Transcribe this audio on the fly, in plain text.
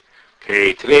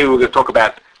Okay, today we're going to talk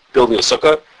about building a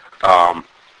sukkah.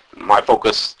 My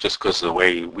focus, just because of the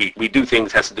way we do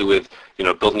things, has to do with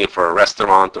building it for a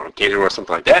restaurant or a caterer or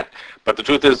something like that. But the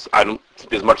truth is, I don't think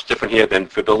there's much different here than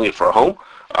for building it for a home.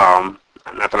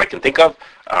 Not that I can think of.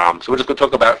 So we're just going to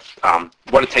talk about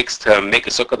what it takes to make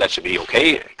a sukkah that should be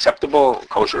okay, acceptable,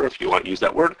 kosher, if you want to use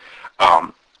that word.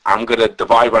 I'm going to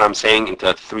divide what I'm saying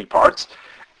into three parts,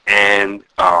 and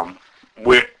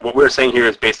what we're saying here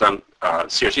is based on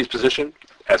CRC's position,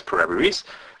 as per Rabbi Rees.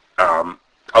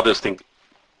 Others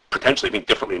potentially think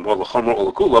differently, more l'chomer or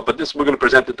l'kula, but we're going to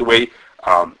present it the way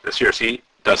the CRC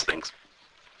does things.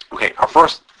 Okay,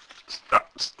 first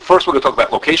we're going to talk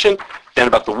about location, then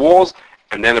about the walls,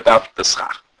 and then about the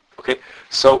schach. Okay,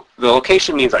 so the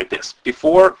location means like this.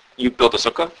 Before you build a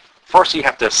sukkah, first you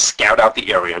have to scout out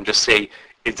the area and just say,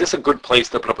 is this a good place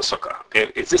to put up a sukkah?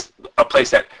 Okay, is this a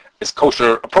place that is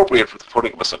kosher, appropriate for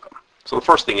putting up a sukkah? So the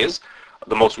first thing is,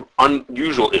 the most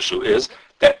unusual issue is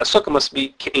that a sukkah must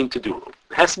be ke'im teduru.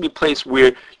 It has to be a place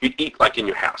where you eat like in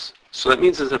your house. So that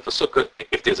means that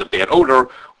if there's a bad odor,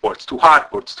 or it's too hot,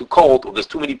 or it's too cold, or there's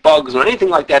too many bugs, or anything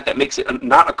like that that makes it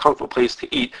not a comfortable place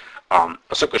to eat, a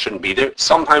sukkah shouldn't be there.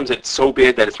 Sometimes it's so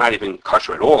bad that it's not even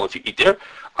kosher at all if you eat there.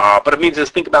 But it means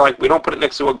think about we don't put it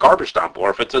next to a garbage dump, or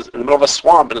if it's in the middle of a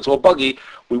swamp and it's all buggy,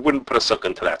 we wouldn't put a sukkah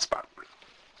into that spot.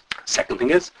 Second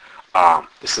thing is,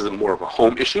 this is more of a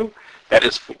home issue. That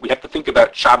is, we have to think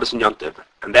about Shabbos and Yom Tov,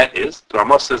 and that is, the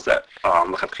Ramah says that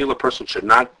a person should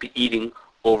not be eating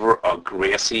over a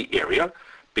grassy area,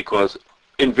 because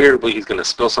invariably he's going to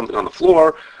spill something on the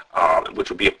floor, which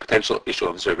would be a potential issue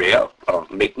of zerreah, of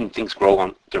making things grow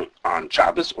on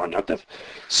Shabbos or on Yom Tov.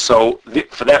 So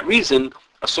for that reason,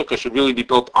 a sukkah should really be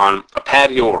built on a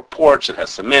patio or a porch that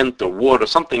has cement or wood or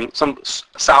something, some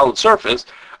solid surface,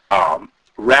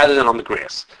 rather than on the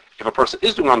grass. If a person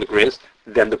is doing it on the grass,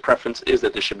 then the preference is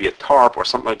that there should be a tarp or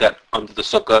something like that under the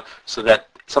sukkah, so that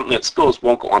something that spills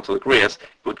won't go onto the grass;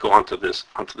 it would go onto this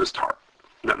tarp.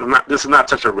 This is not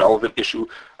such a relevant issue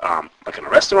like in a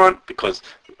restaurant, because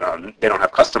they don't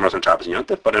have customers on Shabbos and Yom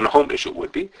Tov, but in a home issue it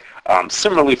would be.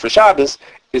 Similarly for Shabbos,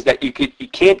 is that you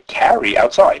can't carry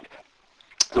outside.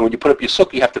 So when you put up your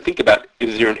sukkah, you have to think about,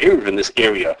 is there an area in this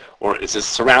area, or is this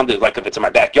surrounded, like if it's in my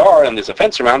backyard and there's a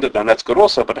fence around it, then that's good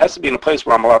also, but it has to be in a place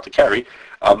where I'm allowed to carry,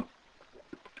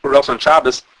 or else on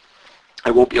Shabbos,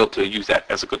 I won't be able to use that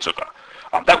as a good sukkah.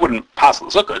 That wouldn't pass the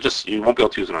sukkah, just you won't be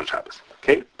able to use it on Shabbos.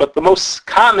 Okay? But the most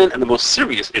common and the most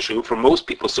serious issue for most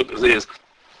people's sukkahs is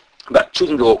about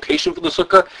choosing the location for the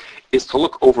sukkah is to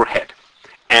look overhead.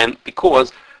 And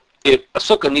because if a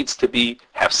sukkah needs to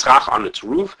have schach on its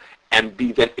roof, and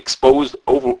be then exposed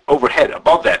overhead,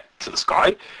 above that, to the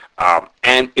sky.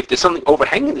 And if there's something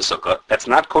overhanging the sukkah that's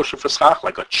not kosher for schach,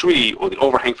 like a tree or the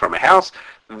overhang from a house,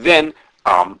 then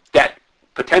that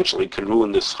potentially can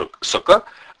ruin this sukkah,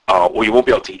 or you won't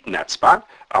be able to eat in that spot.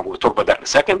 We'll talk about that in a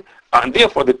second. And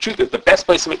therefore, the truth is, the best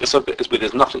place to make a sukkah is where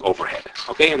there's nothing overhead.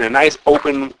 Okay, in a nice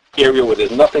open area where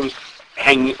there's nothing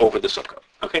hanging over the sukkah.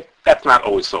 Okay, that's not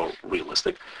always so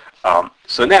realistic.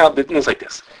 So now the thing is like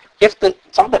this. If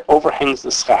something that overhangs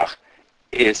the schach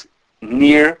is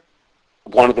near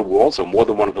one of the walls, or more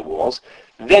than one of the walls,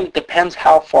 then it depends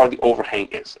how far the overhang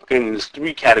is. Okay, and there's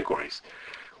three categories.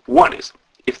 One is,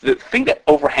 if the thing that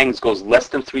overhangs goes less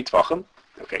than 3 tvachim,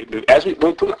 okay,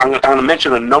 I'm going to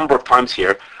mention a number of times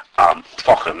here,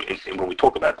 tvachim, when we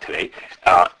talk about it today,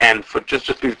 and for just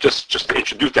to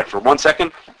introduce that for 1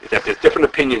 second, is that there's different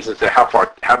opinions as to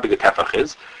how big a tefach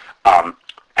is.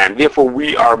 And therefore,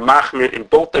 we are machmir in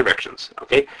both directions.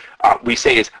 Okay, we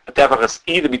say a tefach is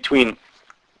either between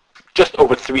just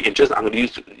over 3 inches. I'm going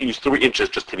to use 3 inches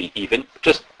just to be even.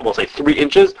 We'll say 3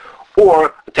 inches,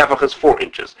 or a tefach is 4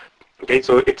 inches. Okay,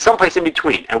 so it's someplace in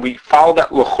between, and we follow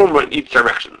that l'chumra in each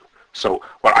direction. So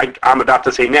what I'm about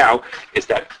to say now is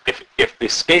that if the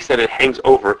space that it hangs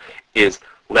over is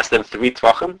less than 3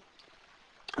 tvachim,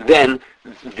 then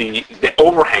the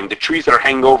overhang, the trees that are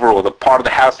hanging over, or the part of the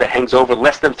house that hangs over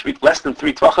less than 3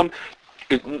 tvachim,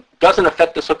 it doesn't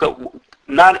affect the sukkah,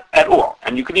 not at all.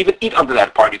 And you can even eat under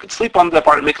that part. You can sleep under that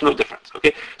part. It makes no difference.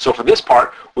 Okay. So for this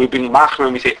part, we're being machmir,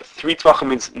 and we say 3 tvachim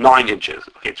means 9 inches.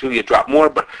 Okay, it's really a drop more,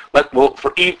 but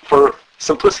for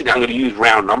simplicity, I'm going to use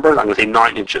round numbers. I'm going to say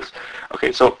 9 inches.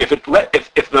 Okay, so if let's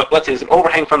say it's an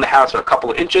overhang from the house or a couple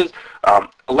of inches,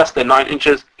 less than 9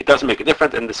 inches, it doesn't make a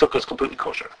difference, and the sukkah is completely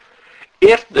kosher.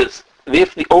 If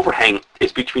the overhang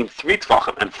is between 3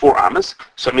 tvachim and 4 amas,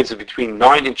 so it means it's between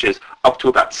 9 inches up to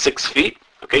about 6 feet,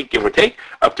 okay, give or take,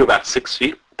 up to about 6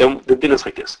 feet, then the din is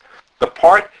like this. The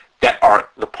parts that are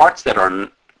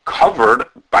covered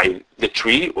by the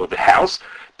tree or the house,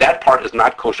 that part is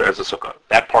not kosher as a sukkah.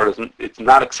 That part it's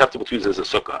not acceptable to use as a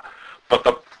sukkah.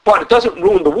 But it doesn't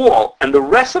ruin the wall, and the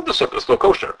rest of the sukkah is still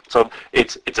kosher. So you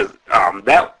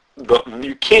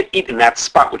can't eat in that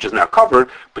spot which is now covered,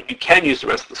 but you can use the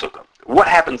rest of the sukkah. What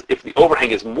happens if the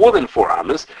overhang is more than 4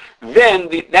 amas? Then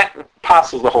that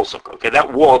passes the whole sukkah. Okay,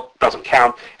 that wall doesn't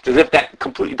count. It's as if that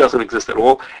completely doesn't exist at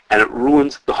all, and it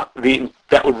ruins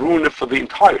that would ruin it for the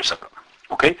entire sukkah.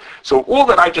 Okay, so all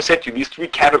that I just said to you, these 3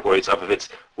 categories of if it's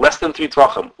less than 3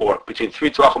 tvachim, or between 3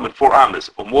 tvachim and 4 amas,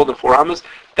 or more than 4 amas,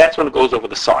 that's when it goes over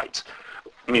the sides,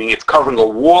 meaning it's covering a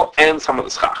wall and some of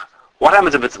the schach. What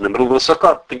happens if it's in the middle of the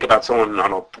sukkah? Think about someone,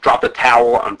 drop a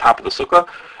towel on top of the sukkah,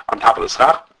 on top of the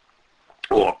schach,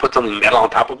 or put something metal on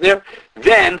top of there.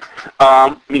 Then,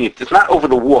 meaning it's not over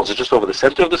the walls, it's just over the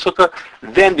center of the sukkah,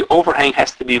 then the overhang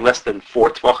has to be less than 4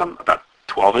 tvachim, about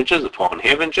 12 inches or 12 and a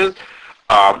half inches.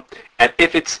 And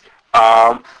if it's,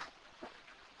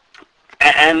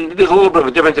 and there's a little bit of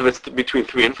a difference if it's between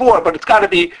 3 and 4, but it's got to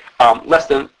be less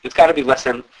than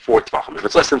 4 tvachim. If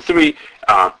it's less than 3,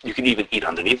 you can even eat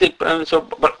underneath it.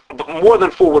 But more than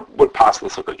 4 would pass the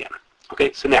sukkah again.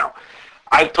 Okay, so now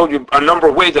I've told you a number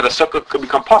of ways that a sukkah could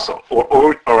become pasul,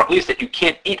 or at least that you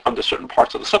can't eat under certain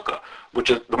parts of the sukkah, which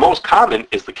is the most common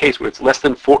is the case where it's less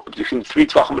than 4, between 3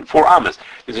 tvachim and 4 amas.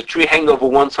 There's a tree hanging over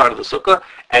one side of the sukkah,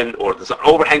 or there's an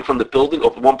overhang from the building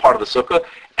over one part of the sukkah,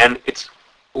 and it's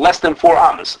less than 4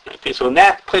 amas. Okay, so in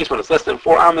that place when it's less than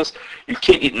 4 amas, you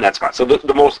can't eat in that spot. So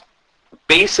the most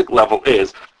basic level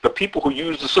is the people who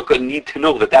use the sukkah need to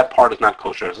know that that part is not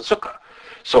kosher as a sukkah.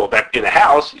 So that in a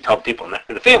house, you tell people in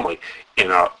the family. In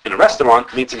a restaurant,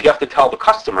 it means that you have to tell the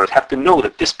customers, have to know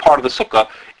that this part of the sukkah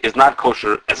is not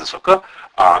kosher as a sukkah.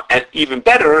 And even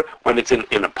better, when it's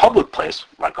in a public place,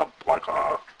 like a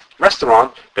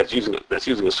restaurant that's using a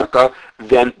sukkah,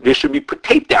 then there should be put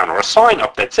tape down or a sign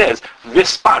up that says, this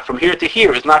spot from here to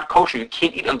here is not kosher. You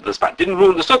can't eat under the spot. Didn't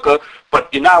ruin the sukkah, but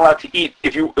you're not allowed to eat.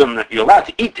 If you're allowed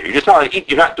to eat there, you're just not allowed to eat.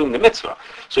 You're not doing the mitzvah.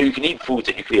 So you can eat foods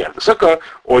that you can eat out of the sukkah,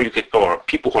 or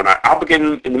people who are not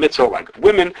obligated in the mitzvah, like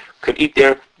women, could eat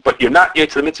there, but you're not yet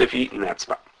to the mitzvah if you eat in that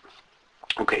spot.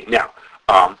 Okay, now,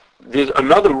 there's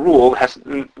another rule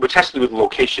which has to do with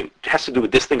location. It has to do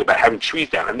with this thing about having trees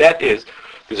down, and that is,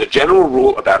 there's a general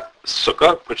rule about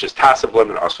sukkah, which is tasav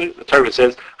lemon asui. The Torah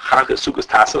says, "Chag sukkah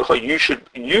tasav."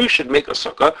 You should make a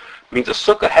sukkah. Means a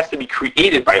sukkah has to be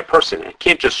created by a person. It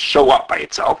can't just show up by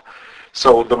itself.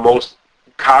 So the most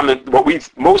common,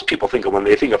 most people think of when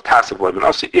they think of tasav lemon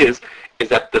asui is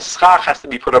that the schach has to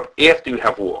be put up after you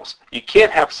have walls. You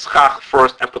can't have schach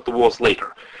first and put the walls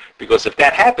later, because if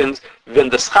that happens, then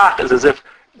the schach is as if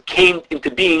came into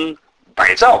being by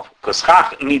itself, because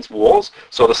schach needs walls.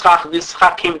 So this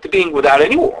schach came into being without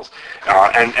any walls,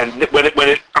 and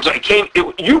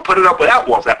you put it up without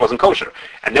walls. That wasn't kosher.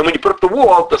 And then when you put up the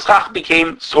wall, the schach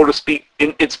became, so to speak,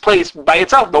 in its place by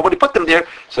itself. Nobody put them there,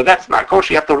 so that's not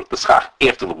kosher. You have to put the schach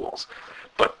after the walls.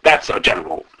 But that's a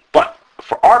general rule. But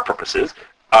for our purposes,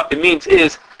 it means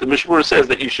the Mishmur says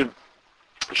that you should.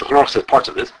 Shulchan Aruch says parts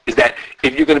of this is that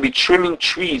if you're going to be trimming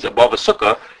trees above a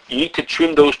sukkah, you need to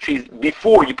trim those trees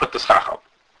before you put the schach up,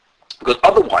 because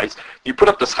otherwise you put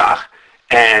up the schach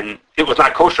and it was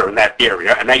not kosher in that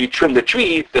area, and now you trim the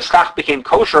tree, the schach became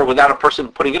kosher without a person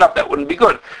putting it up. That wouldn't be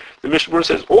good. The Mishnah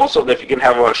says also that if you can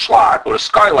have a shlach or a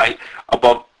skylight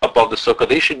above the sukkah,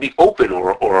 they should be open,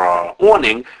 or a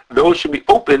awning. Those should be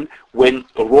open when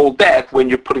rolled back when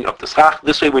you're putting up the schach.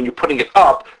 This way, when you're putting it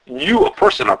up, you, a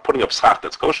person, are putting up schach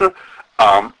that's kosher,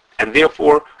 and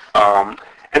therefore, and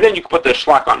then you can put the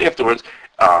shlach on afterwards,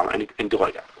 and do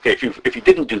like that. Okay, if you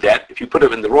didn't do that, if you put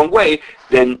it in the wrong way,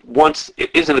 then once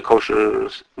it isn't a kosher,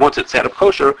 once it's set up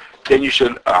kosher, then you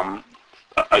should.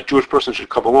 A Jewish person should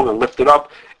come along and lift it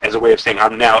up as a way of saying,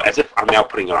 as if I'm now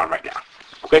putting it on right now.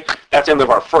 Okay, that's the end of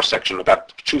our first section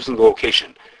about choosing the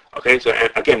location. Okay, so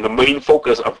again, the main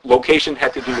focus of location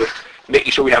had to do with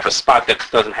making sure we have a spot that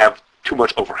doesn't have too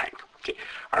much overhang. Okay,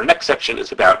 our next section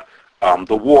is about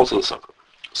the walls of the sukkah.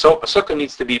 So a sukkah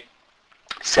needs to be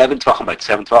 7 tvachim by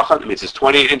 7 tvachim. It means it's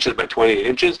 28 inches by 28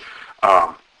 inches.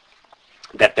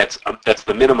 That's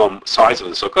the minimum size of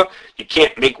the sukkah. You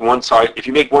can't make one side. If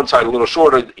you make one side a little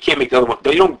shorter, you can't make the other one.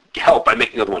 You don't help by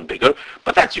making the other one bigger,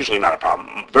 but that's usually not a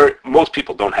problem. Most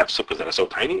people don't have sukkahs that are so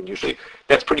tiny. Usually,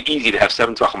 that's pretty easy to have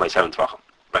 7 tvachim by 7 tvachim.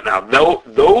 But now,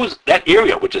 that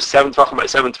area, which is 7 tvachim by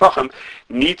 7 tvachim,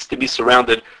 needs to be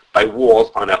surrounded by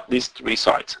walls on at least 3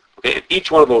 sides. Okay, and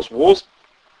each one of those walls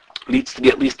needs to be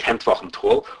at least 10 tvachim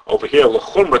tall. Over here,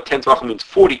 l'chumra, 10 tvachim means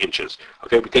 40 inches.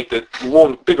 Okay, we take the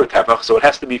long, bigger tefach, so it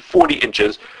has to be 40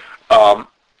 inches.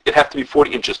 It has to be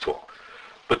 40 inches tall.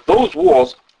 But those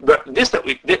walls but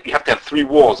you have to have 3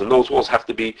 walls, and those walls have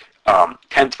to be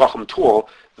 10 tvachim tall.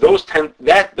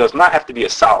 That does not have to be a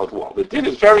solid wall. The din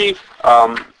is very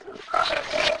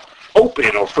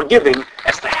open or forgiving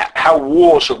as to how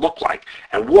walls should look like,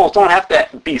 and walls don't have to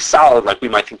be solid like we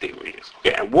might think they would.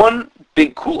 Okay, and one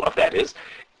big cool of that is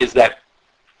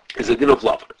the din of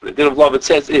love. The din of love, it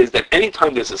says, is that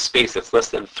anytime there's a space that's less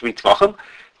than 3 tvachim,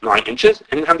 9 inches,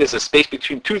 anytime there's a space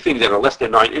between 2 things that are less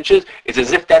than 9 inches, it's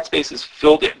as if that space is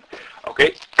filled in.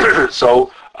 Okay,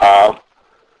 so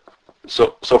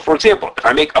for example,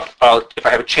 if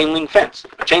I have a chain link fence,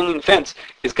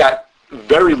 has got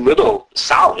very little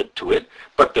solid to it,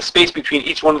 but the space between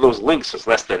each one of those links is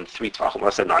less than 3 tvachim,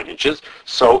 less than 9 inches.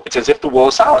 So it's as if the wall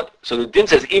is solid. So the din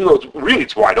says, even though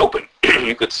it's wide open,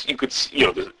 you could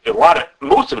there's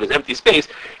most of it is empty space,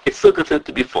 it's still considered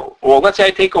to be full. Or let's say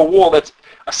I take a wall that's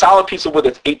a solid piece of wood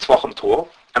that's 8 tvachim tall,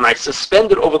 and I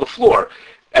suspend it over the floor,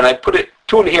 and I put it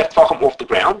 2.5 tvachim off the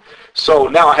ground. So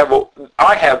now I have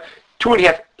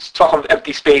 2.5 tvachim of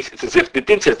empty space. It's as if the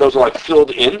din says those are like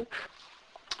filled in.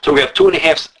 So we have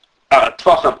 2.5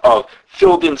 tvachim of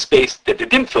filled-in space that the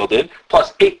din filled in,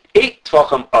 plus 8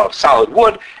 tvachim of solid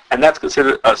wood, and that's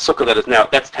considered a sukkah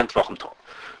that's 10 tvachim tall.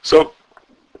 So,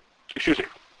 excuse me.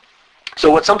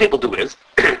 So what some people do is,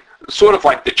 sort of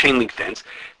like the chain link fence,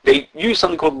 they use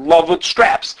something called lavud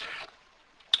straps.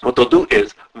 What they'll do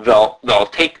is they'll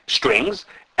take strings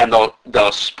and they'll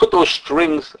put those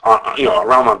strings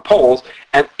around on poles,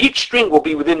 and each string will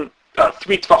be within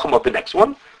 3 tvachim of the next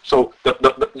one. So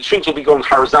the strings will be going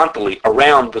horizontally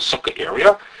around the sukkah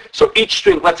area. So each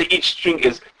string, let's say each string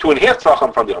is 2.5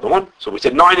 tvachim from the other one. So we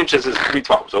said 9 inches is 3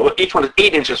 tvachim. So each one is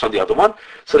 8 inches from the other one.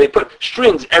 So they put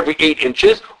strings every 8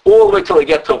 inches all the way till they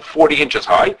get to 40 inches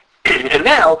high. And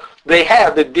now they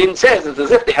have, the din says, it's as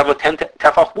if they have a 10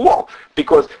 tefach wall,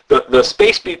 because the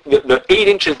space, the 8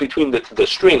 inches between the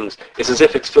strings is as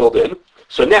if it's filled in.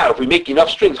 So now, if we make enough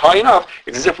strings high enough,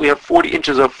 it's as if we have 40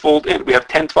 inches of fold in. We have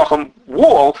 10 tvachim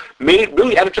wall made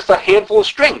really out of just a handful of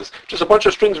strings. Just a bunch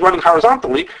of strings running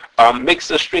horizontally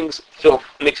makes it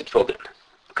filled in.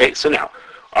 Okay, so now,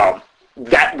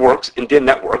 that works, in din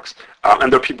that works,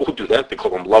 and there are people who do that. They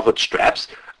call them lavud straps.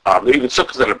 There are even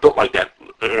sukkahs that are built like that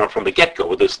from the get-go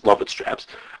with this lavud straps.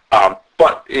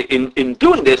 But in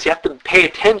doing this, you have to pay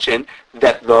attention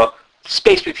that the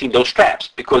space between those straps,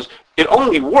 because it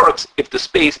only works if the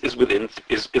space is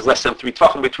less than 3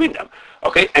 tvachim between them.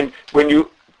 Okay, and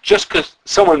just because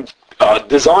someone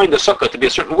designed the sukkah to be a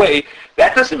certain way,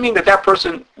 that doesn't mean that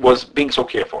person was being so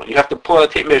careful. You have to pull out a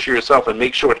tape measure yourself and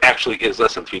make sure it actually is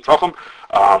less than 3 tvachim.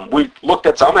 We looked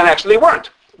at some, and actually they weren't.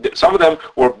 Some of them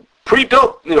were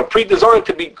pre-built, pre-designed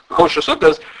to be kosher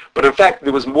sukkahs, but in fact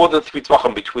there was more than 3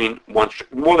 tvachim between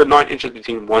more than 9 inches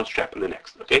between one strap and the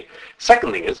next. Okay.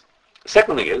 Second thing is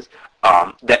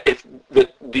that if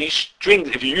these strings,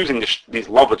 if you're using these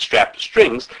lavud strap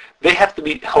strings, they have to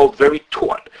be held very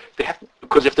taut.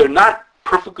 Because if they're not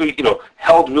perfectly,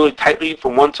 held really tightly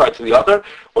from one side to the other,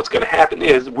 what's going to happen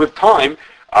is, with time,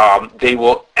 they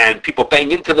will, and people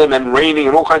bang into them and raining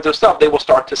and all kinds of stuff, they will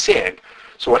start to sag.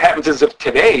 So what happens is, if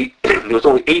today there was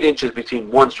only 8 inches between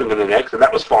one string and the next, and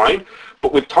that was fine,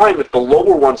 but with time, if the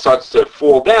lower one starts to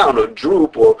fall down or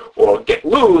droop or get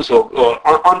loose or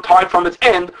untied from its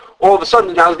end, all of a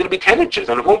sudden now it's going to be 10 inches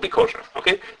and it won't be kosher.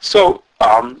 Okay, so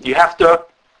you have to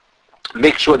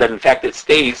make sure that in fact it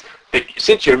stays. That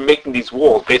since you're making these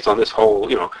walls based on this whole,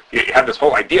 you have this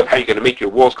whole idea of how you're going to make your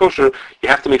walls kosher, you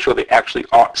have to make sure they actually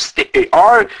are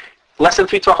less than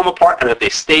 3 tvachim apart, and that they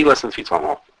stay less than 3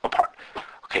 tvachim apart.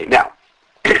 Okay, now,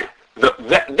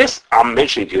 this I'm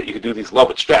mentioning to you that you could do these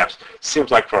lavud straps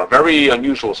seems like for a very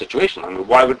unusual situation. I mean,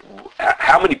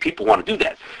 how many people want to do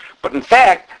that? But in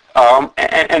fact, there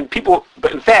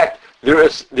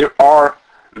are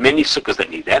many sukkahs that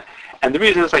need that, and the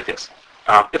reason is like this.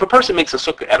 If a person makes a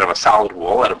sukkah out of a solid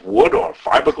wall, out of wood or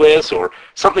fiberglass or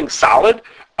something solid,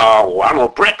 or I don't know,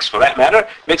 bricks for that matter,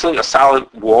 make something a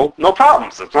solid wall, no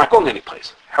problems. It's not going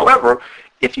anyplace. However,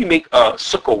 if you make a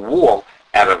sukkah wall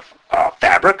out of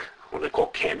fabric, what they call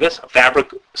canvas, a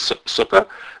fabric sukkah,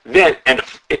 then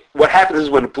what happens is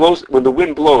when the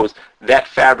wind blows, that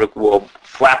fabric will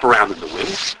flap around in the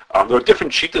wind. There are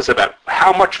different shittas about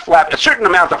how much flap. A certain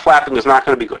amount of flapping is not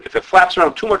going to be good. If it flaps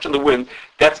around too much in the wind,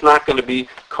 that's not going to be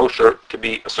kosher to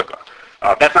be a sukkah.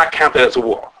 That's not counted as a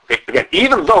wall. Okay? Again,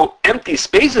 even though empty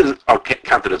spaces are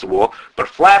counted as a wall, but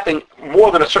flapping more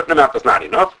than a certain amount is not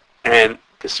enough. And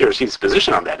the Sirachid's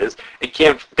position on that is it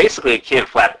can't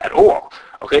flap at all.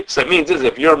 Okay, so that means is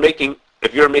if you're making a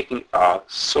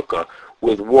sukkah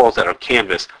with walls that are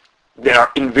canvas, they're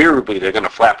going to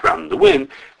flap around in the wind.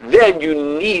 Then you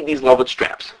need these lavud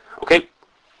straps. Okay,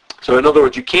 So in other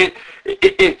words, you can't,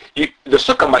 the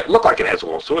sukkah might look like it has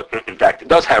walls to it. In fact, it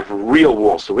does have real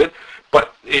walls to it.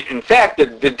 But in fact,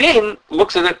 the din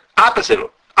looks at it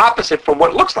opposite from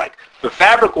what it looks like. The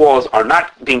fabric walls are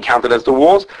not being counted as the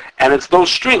walls, and it's those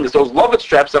strings, those lovet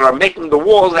straps that are making the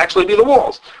walls actually be the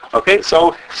walls. Okay,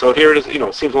 so here it is,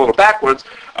 it seems a little backwards,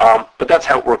 but that's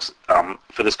how it works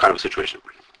for this kind of a situation.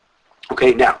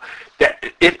 Okay, now,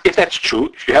 if that's true,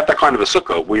 if you have that kind of a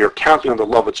sukkah where you're counting on the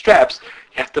lovet straps,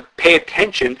 you have to pay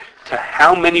attention to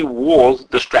how many walls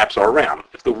the straps are around.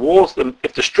 If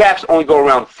the straps only go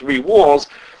around 3 walls,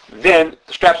 then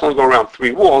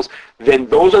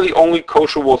those are the only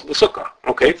kosher walls of the sukkah.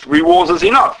 Okay, 3 walls is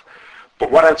enough.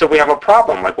 But what happens if we have a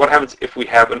problem? Like what happens if we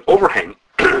have an overhang,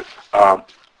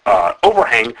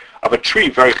 overhang of a tree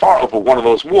very far over one of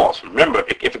those walls? Remember,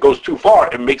 if it goes too far,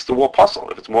 it makes the wall puzzle.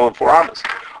 If it's more than 4 amas,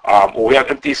 or we have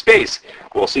empty space.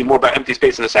 We'll see more about empty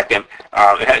space in a second.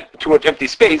 It had too much empty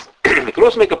space. It could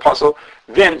also make a puzzle.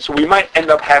 So we might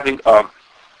end up having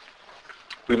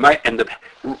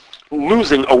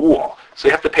losing a wall. So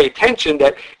you have to pay attention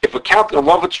that if we're counting the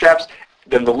lovet straps,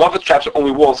 then the lovet straps are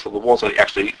only walls for the walls that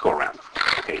actually go around them.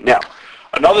 Okay, now,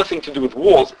 another thing to do with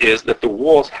walls is that the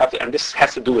walls have to, and this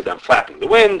has to do with them flapping the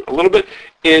wind a little bit,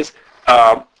 is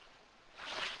that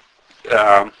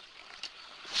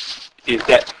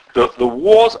the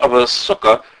walls of a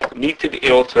sukkah need to be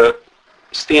able to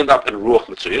stand up in ruach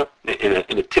mitzuyah,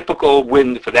 in a typical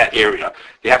wind for that area.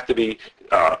 They have to be,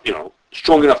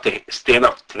 strong enough to stand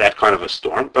up to that kind of a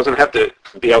storm. Doesn't have to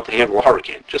be able to handle a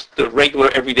hurricane. Just the regular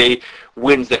everyday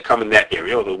winds that come in that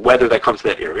area, or the weather that comes to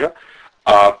that area.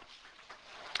 That's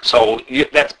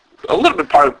a little bit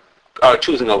part of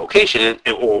choosing a location,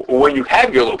 or when you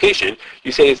have your location,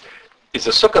 you say, is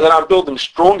the sukkah that I'm building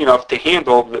strong enough to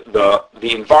handle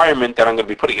the environment that I'm going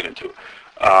to be putting it into?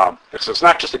 So it's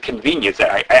not just a convenience that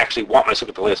I actually want my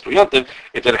sukkah to last through Yom Tov,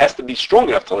 it's that it has to be strong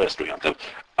enough to last through Yom Tov.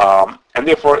 And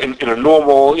therefore, in a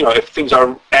normal, if things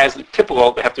are as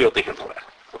typical, they have to be able to handle that.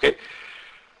 Okay.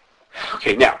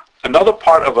 Okay. Now, another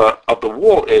part of the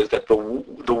wall is that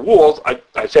the walls, I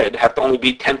said, have to only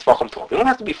be 10 tefachim tall. They don't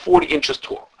have to be 40 inches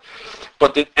tall.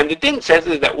 But the thing says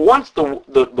is that once the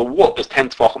wall is 10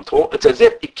 tefachim tall, it's as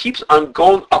if it keeps on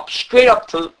going up, straight up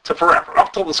to forever,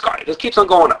 up till the sky. It just keeps on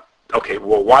going up. Okay,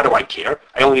 well, why do I care?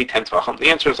 I only need 10 tefachim. The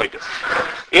answer is like this.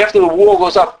 After the wall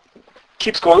goes up,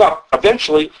 keeps going up,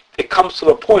 eventually it comes to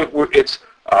the point where it's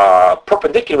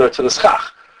perpendicular to the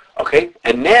schach. Okay,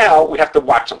 and now we have to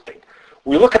watch something.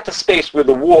 We look at the space where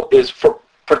the wall is for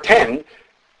pretend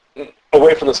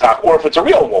away from the schach, or if it's a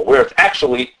real wall where it's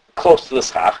actually close to the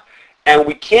schach, and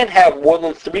we can't have more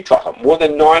than 3 tefachim, more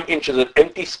than 9 inches of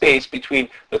empty space between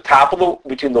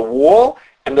between the wall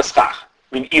and the schach.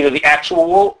 I mean, either the actual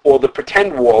wall or the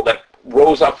pretend wall that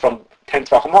rose up from 10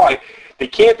 tefachim high. They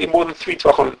can't be more than 3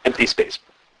 tefachim empty space.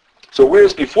 So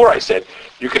whereas before I said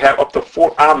you could have up to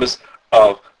 4 amas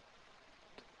of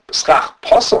schach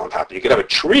puzzle on top, you could have a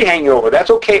tree hanging over.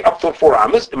 That's okay up to 4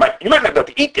 amas. You might not be able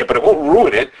to eat it, but it won't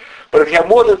ruin it. But if you have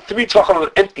more than 3 tefachim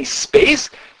of empty space,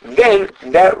 then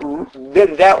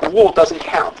that wall doesn't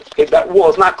count. Okay, that wall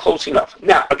is not close enough.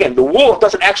 Now, again, the wall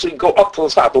doesn't actually go up to the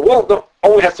schach. The wall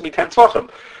only has to be 10 tefachim.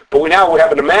 But we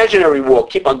have an imaginary wall,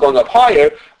 keep on going up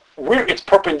higher, where it's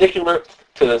perpendicular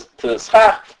to the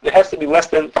schach. There has to be less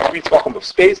than 3 tefachim of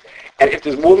space. And if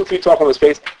there's more than 3 tefachim of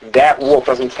space, that wall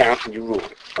doesn't count and you ruin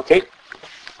it. Okay?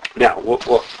 Now,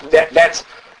 that's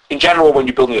in general when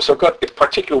you're building a sukkah. It's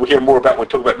particular, we'll hear more about when we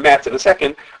talk about mats in a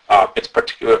second. It's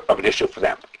particular of an issue for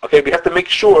them. Okay, we have to make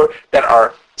sure that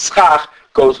our schach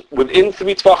goes within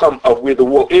 3 tefachim of where the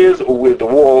wall is or where the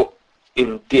wall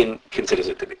in din considers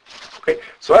it to be. Okay,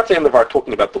 so that's the end of our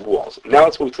talking about the walls. Now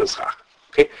let's move to the schach.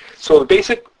 Okay, so the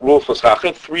basic rules for schach,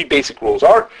 3 basic rules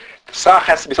are: the schach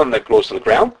has to be something that grows to the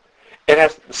ground.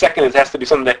 The second is it has to be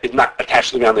something that is not attached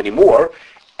to the ground anymore.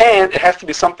 And it has to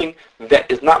be something that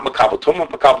is not makabel tumah.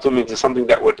 Makabel tumah means it's something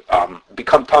that would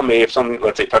become tumah if something,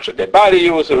 let's say, touched a dead body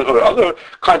or other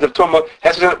kinds of tumah. It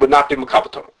has to be something that would not be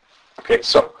makabel tumah. Okay,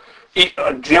 so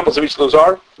examples of each of those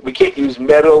are: we can't use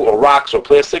metal or rocks or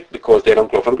plastic because they don't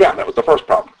grow from the ground. That was the first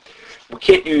problem. We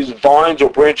can't use vines or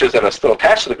branches that are still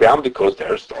attached to the ground because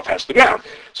they're still attached to the ground.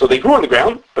 So they grew on the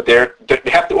ground, but they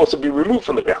have to also be removed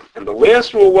from the ground. And the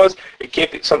last rule was it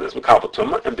can't be something that's makabel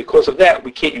tumah, and because of that,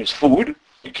 we can't use food.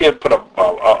 You can't put a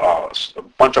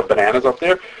bunch of bananas up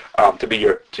there to be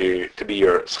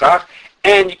your schach,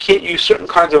 and you can't use certain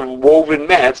kinds of woven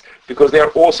mats because they are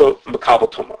also makabel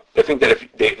tumah. They think that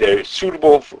if they're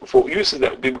suitable for uses,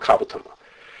 that would be makabel tumah.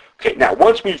 Okay, now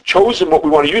once we've chosen what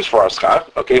we want to use for our schach,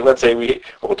 okay, let's say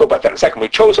we'll talk about that in a second. We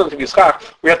chose something to be schach.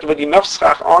 We have to put enough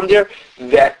schach on there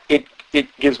that it it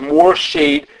gives more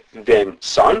shade than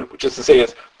sun, which is to say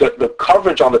is the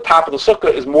coverage on the top of the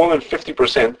sukkah is more than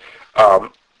 50%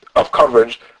 of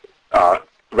coverage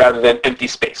rather than empty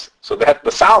space. So that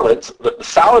the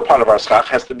solid part of our schach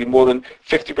has to be more than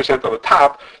 50% of the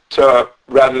top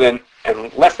rather than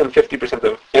and less than 50%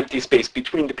 of empty space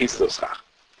between the pieces of schach.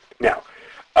 Now,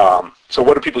 so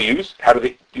what do people use? How do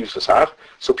they use the schach?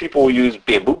 So people will use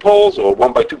bamboo poles or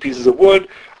 1 by 2 pieces of wood,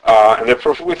 and they're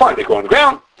perfectly fine. They go on the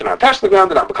ground, they're not attached to the ground,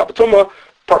 they're not makabel tumah,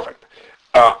 perfect.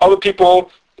 Other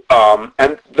people,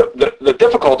 and the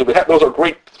difficulty with that, those are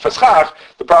great for schach.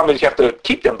 The problem is you have to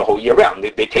keep them the whole year round.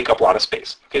 They take up a lot of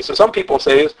space. Okay, so some people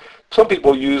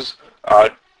use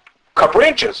cut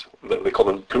branches. They call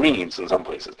them greens in some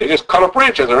places. They just cut up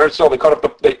branches, and so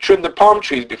they trim the palm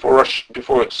trees before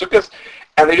sukkahs,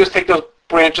 and they just take those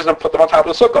branches and put them on top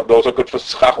of the sukkah. Those are good for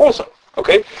schach also.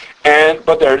 Okay,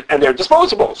 but they're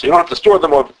disposable, so you don't have to store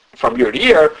them from year to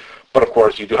year. But of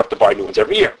course, you do have to buy new ones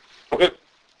every year. Okay.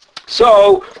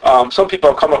 So some people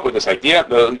have come up with this idea.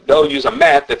 They'll use a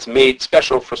mat that's made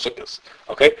special for sukkahs.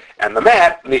 Okay, and the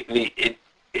mat, the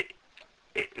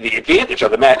advantage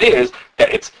of the mat is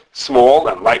that it's small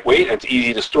and lightweight, and it's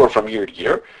easy to store from year to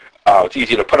year. It's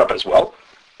easy to put up as well.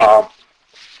 But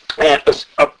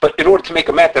in order to make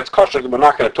a mat that's kosher, we're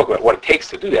not going to talk about what it takes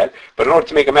to do that, but in order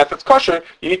to make a mat that's kosher,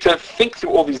 you need to think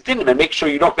through all these dinim and make sure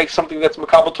you don't make something that's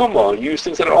makabel tumah, and use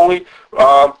things that are only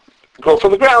grow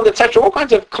from the ground, etc. All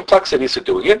kinds of complexities to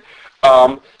doing it.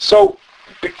 So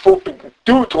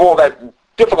due to all that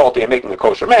difficulty in making a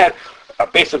kosher mat,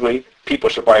 basically people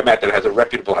should buy a mat that has a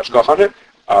reputable hashgach on it,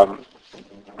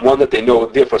 one that they know,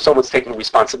 therefore someone's taking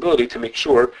responsibility to make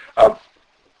sure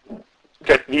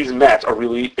that these mats are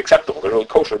really acceptable, they're really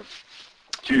kosher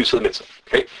to use for the mitzvah.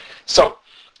 Okay, so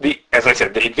as I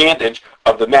said, the advantage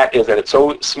of the mat is that it's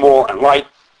so small and light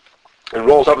and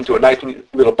rolls up into a nice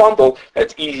little bundle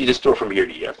that's easy to store from year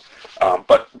to year.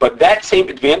 But that same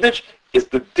advantage is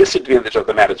the disadvantage of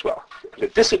the mat as well. The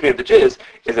disadvantage is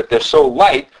that they're so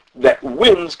light that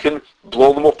winds can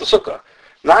blow them off the sukkah.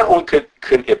 Not only could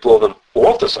it blow them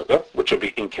off the sukkah, which would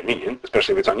be inconvenient,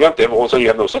 especially if it's on Yom Tov, also you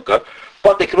have no sukkah,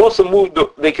 but they could also move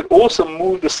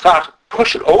the schach,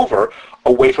 push it over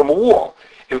away from a wall.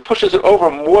 If it pushes it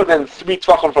over more than 3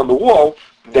 tvachim from the wall,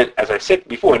 then, as I said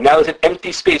before, now there's an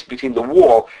empty space between the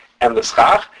wall and the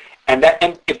schach, and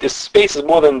if the space is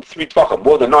more than 3 tvachim,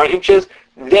 more than 9 inches,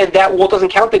 then that wall doesn't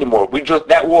count anymore.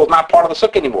 That wall is not part of the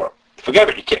sukkah anymore. Forget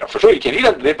it. You can't, for sure you can't eat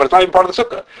under it, but it's not even part of the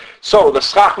sukkah. So the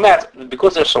schach mats,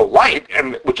 because they're so light,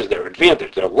 and which is their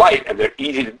advantage, they're light and they're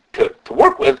easy to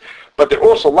work with, but they're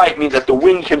also light means that the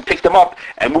wind can pick them up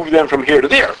and move them from here to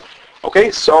there. Okay,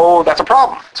 so that's a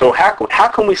problem. So how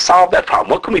can we solve that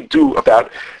problem? What can we do about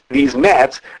these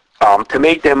mats to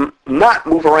make them not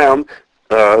move around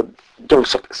during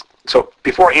sukkahs? So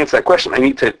before I answer that question, I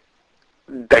need to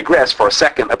digress for a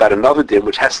second about another din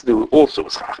which has to do also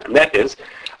with schach, and that is,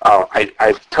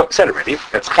 I've said already,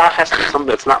 that schach has to be something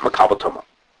that's not makabel tumah.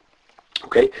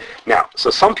 Okay? Now, so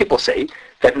some people say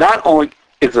that not only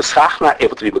is the schach not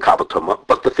able to be makabel tumah,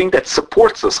 but the thing that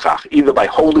supports the schach, either by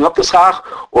holding up the schach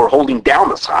or holding down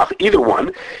the schach, either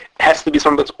one, has to be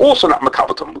something that's also not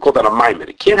makabel tumah. We call that a maimed.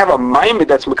 It can't have a maimed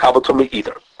that's makabel tumah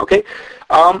either. Okay?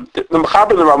 The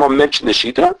Mechaber and the Rambam mentioned the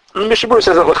Shita, and the Mishnah Berurah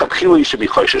says that l'chadchila you should be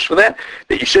choshesh for that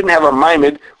you shouldn't have a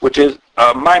maimed which is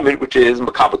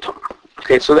makabel tumah.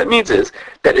 Okay, so that means is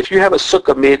that if you have a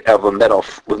sukkah made of a metal,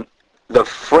 the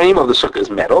frame of the sukkah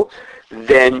is metal,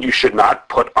 then you should not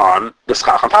put on the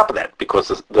schach on top of that,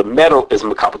 because the metal is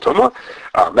makabel tumah.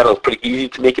 Metal is pretty easy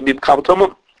to make it be makabel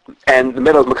tumah, and the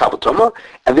metal is makabel tumah,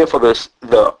 and therefore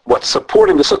what's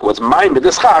supporting the sukkah, what's maimed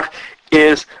the schach,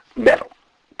 is metal.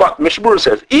 But Mishnah Berurah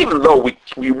says, even though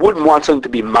we wouldn't want something to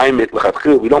be maimed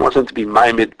l'chadchila, we don't want something to be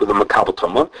maimed with a makabel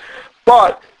tumah,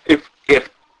 but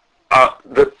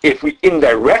if we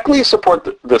indirectly support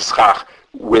the schach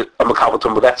with a makabel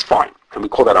tumah, that's fine, and we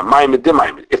call that a maimed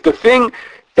dimaimed. If the thing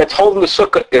that's holding the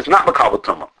sukkah is not makabel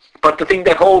tumah, but that's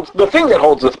holding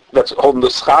the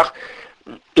schach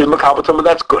is makabel tumah,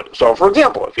 that's good. So, for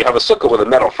example, if you have a sukkah with a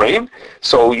metal frame,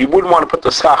 so you wouldn't want to put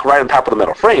the schach right on top of the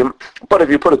metal frame, but if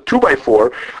you put a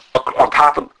 2x4 on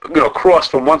top of, across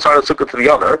from one side of the sukkah to the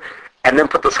other, and then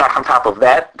put the schach on top of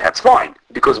that, that's fine.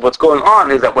 Because what's going on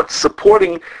is that what's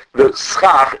supporting the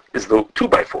schach is the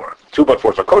 2x4.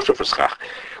 2x4s are kosher for schach.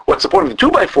 What's supporting the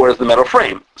 2x4 is the metal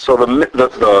frame. So the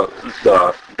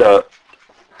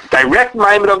direct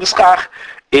maimed of the schach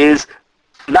is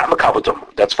not makabel tumah.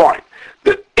 That's fine.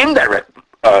 The indirect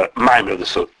maimed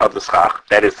of the schach,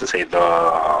 that is to say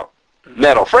the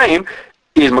metal frame,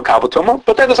 is makabel tumah,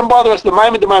 but that doesn't bother us. The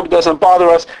maimed doesn't bother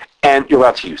us, and you're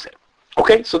allowed to use it.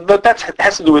 Okay, so that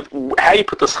has to do with how you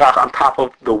put the schach on top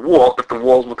of the wall if the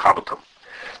wall is mekabetum.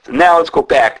 So now let's go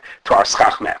back to our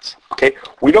schach mats. Okay,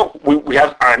 we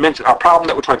have, I mentioned, our problem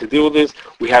that we're trying to deal with is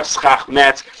we have schach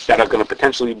mats that are going to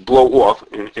potentially blow off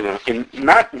in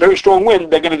not very strong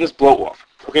wind. They're going to just blow off.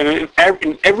 Okay,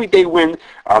 in everyday wind,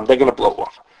 they're going to blow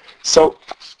off. So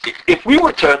if we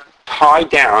were to tie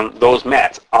down those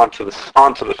mats onto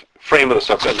the frame of the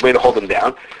sukkah as a way to hold them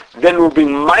down, then we'll be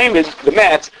mimed the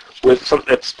mats with something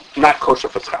that's not kosher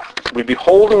for tzchach. We'd be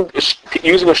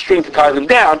using a string to tie them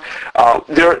down.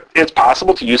 It's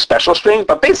possible to use special strings,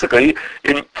 but basically,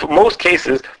 in most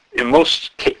cases,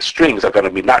 strings are going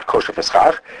to be not kosher for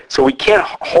tzchach. So we can't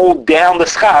hold down the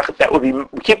tzchach.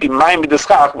 We can't be mimed the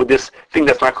tzchach with this thing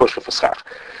that's not kosher for tzchach.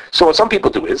 So what some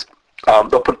people do is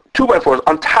they'll put 2x4s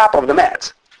on top of the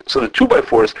mats. So the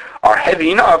 2x4s are heavy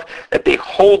enough that they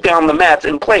hold down the mats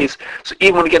in place. So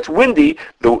even when it gets windy,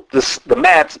 the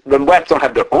mats don't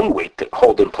have their own weight to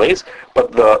hold in place,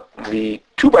 but the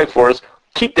 2x4s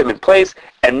keep them in place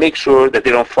and make sure that they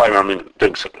don't fly around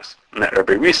during sukkahs. And that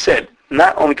Rabbi Reese said,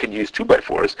 not only could you use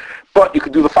 2x4s, but you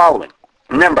could do the following.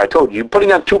 Remember, I told you, putting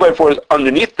down 2x4s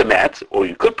underneath the mats, or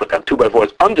you could put down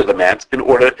 2x4s under the mats in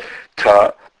order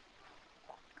to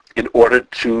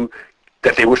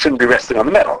that they shouldn't be resting on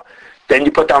the metal. Then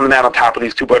you put down the mat on top of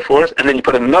these 2x4s, and then you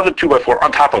put another 2x4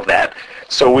 on top of that.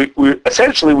 So we've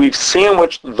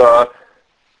sandwiched the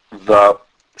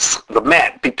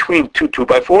mat between two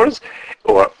 2x4s,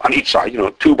 or on each side,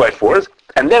 2x4s,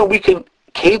 and then we can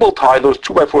cable tie those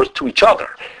 2x4s to each other.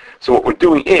 So what we're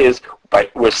doing is,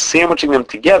 we're sandwiching them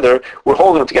together, we're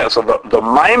holding them together. So the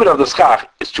maimed of the schach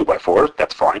is 2x4,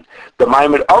 that's fine. The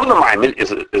maimed of the maimed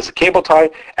is a cable tie,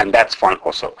 and that's fine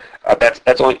also.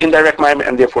 That's only indirect maimed,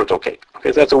 and therefore it's okay.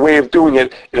 Okay, so that's a way of doing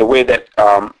it in a way that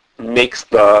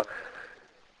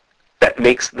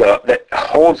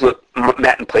holds the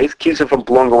mat in place, keeps it from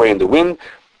blowing away in the wind,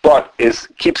 but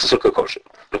keeps the sukkah kosher.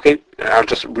 Okay, and I'll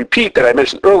just repeat that I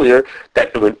mentioned earlier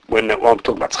that when I'm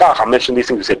talking about schach, I'll mention these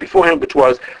things we said beforehand, which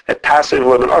was that tasser and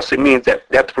lemon also means that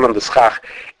you have to put on the schach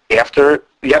after.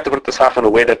 You have to put the schach in a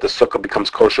way that the sukkah becomes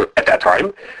kosher at that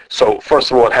time. So first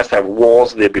of all, it has to have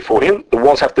walls there beforehand. The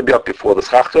walls have to be up before the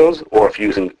schach goes, or if you're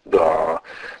using the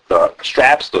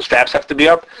straps, those straps have to be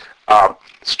up.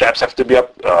 Straps have to be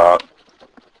up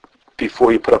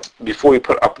before you put up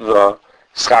the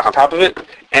schach on top of it,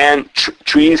 and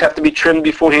trees have to be trimmed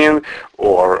beforehand,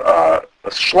 or a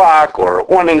shlach or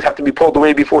awnings have to be pulled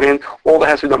away beforehand. All that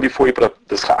has to be done before you put up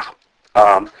the schach.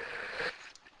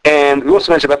 And we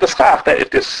also mentioned about the schach that if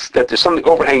there's something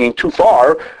overhanging too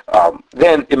far,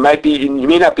 then you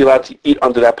may not be allowed to eat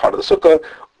under that part of the sukkah,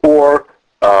 or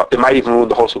it might even ruin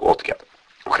the whole sukkah altogether.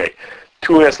 Okay,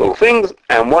 two last little things,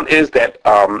 and one is that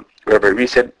Rabbi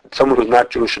Reese said someone who's not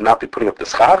Jewish should not be putting up the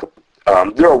schach.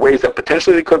 There are ways that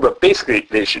potentially they could, but basically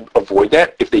they should avoid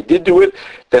that. If they did do it,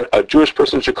 then a Jewish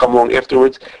person should come along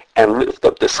afterwards and lift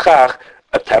up the schach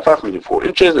a tefach, meaning 4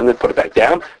 inches, and then put it back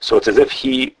down. So it's as if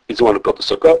he is the one who built the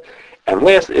sukkah. And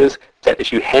last is that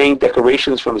if you hang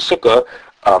decorations from the sukkah,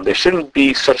 there shouldn't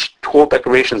be such tall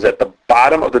decorations that the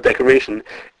bottom of the decoration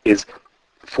is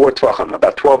 4 tvachim,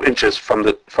 about 12 inches from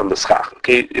the schach.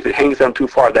 Okay, if it hangs down too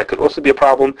far, that could also be a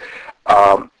problem.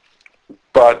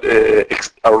 But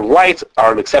our lights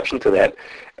are an exception to that.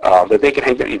 That they can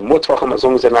hang down even more tvachim as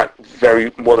long as they're not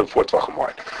more than 4 tvachim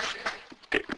wide.